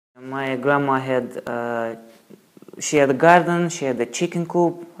My grandma had, she had a garden, she had a chicken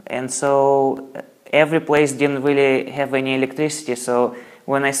coop, and so every place didn't really have any electricity. So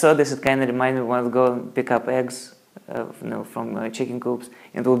when I saw this, it kind of reminded me when I would go and pick up eggs, from chicken coops.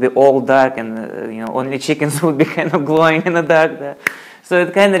 It would be all dark, and only chickens would be kind of glowing in the dark there. So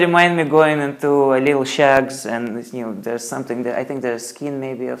it kind of reminded me going into little shacks, and there's something that I think there's skin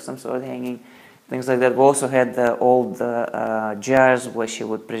maybe of some sort hanging. Things like that. We also had the old jars where she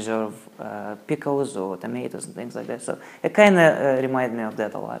would preserve pickles or tomatoes and things like that. So it kind of reminded me of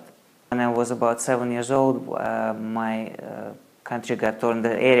that a lot. When I was about 7 years old, my country got torn.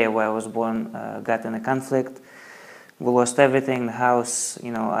 The area where I was born got in a conflict. We lost everything. The house,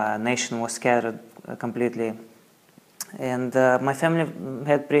 nation was scattered completely. And my family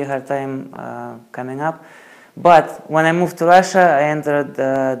had a pretty hard time coming up. But when I moved to Russia, I entered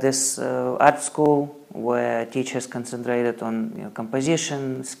this art school where teachers concentrated on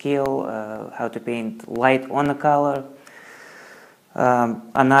composition, skill, how to paint light on a color.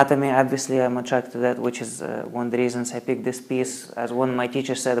 Anatomy, obviously, I'm attracted to that, which is one of the reasons I picked this piece. As one of my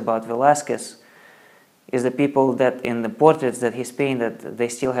teachers said about Velasquez, is the people that in the portraits that he's painted, they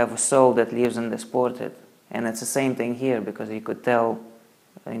still have a soul that lives in this portrait. And it's the same thing here, because you could tell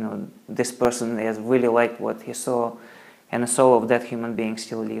this person has really liked what he saw, and the soul of that human being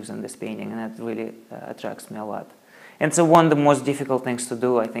still lives in this painting, and that really attracts me a lot. And it's one of the most difficult things to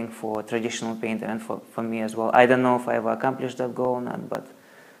do, I think, for a traditional painter and for me as well. I don't know if I've accomplished that goal or not, but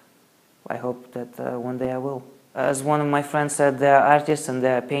I hope that one day I will. As one of my friends said, there are artists and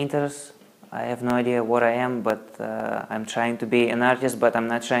there are painters. I have no idea what I am, but I'm trying to be an artist, but I'm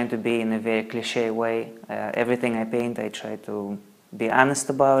not trying to be in a very cliche way. Everything I paint, I try to be honest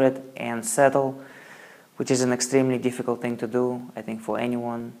about it and settle, which is an extremely difficult thing to do, I think, for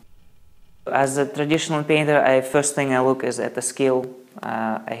anyone. As a traditional painter, first thing I look is at the skill.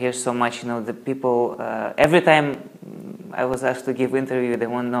 I hear so much, the people, every time I was asked to give interview, they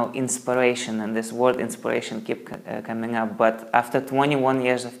want to know inspiration, and this word inspiration keep coming up. But after 21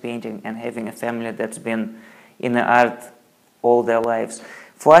 years of painting and having a family that's been in the art all their lives,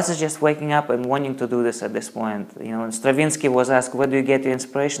 for us, it's just waking up and wanting to do this at this point. Stravinsky was asked, where do you get your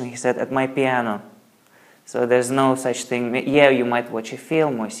inspiration? He said, at my piano. So there's no such thing. Yeah, you might watch a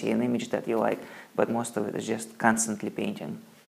film or see an image that you like, but most of it is just constantly painting.